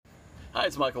Hi,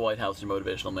 it's Michael Whitehouse, your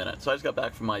Motivational Minute. So I just got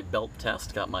back from my belt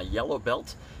test, got my yellow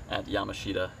belt at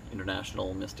Yamashita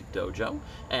International Mystic Dojo,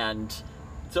 and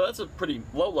so that's a pretty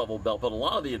low-level belt, but a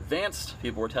lot of the advanced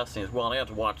people were testing as well, and I got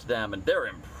to watch them, and they're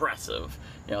impressive.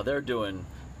 You know, they're doing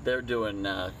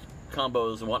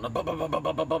combos and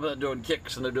whatnot, they're doing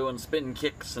kicks, and they're doing spin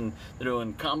kicks, and they're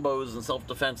doing combos and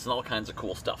self-defense and all kinds of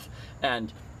cool stuff.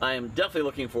 And I am definitely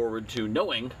looking forward to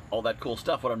knowing all that cool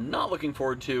stuff. What I'm not looking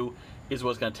forward to is what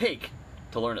it's going to take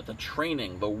to learn it, the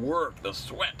training, the work, the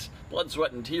sweat, blood,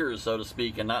 sweat, and tears, so to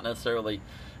speak, and not necessarily,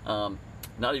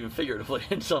 not even figuratively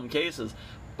in some cases.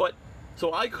 But,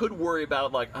 so I could worry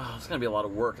about, like, oh, it's going to be a lot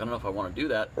of work, I don't know if I want to do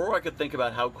that, or I could think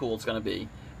about how cool it's going to be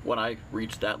when I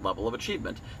reach that level of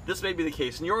achievement. This may be the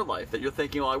case in your life, that you're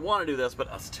thinking, well, I want to do this, but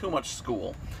it's too much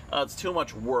school, it's too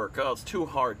much work, it's too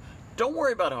hard. Don't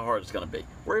worry about how hard it's going to be.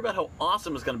 Worry about how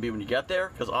awesome it's going to be when you get there,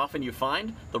 because often you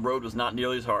find the road was not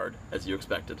nearly as hard as you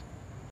expected.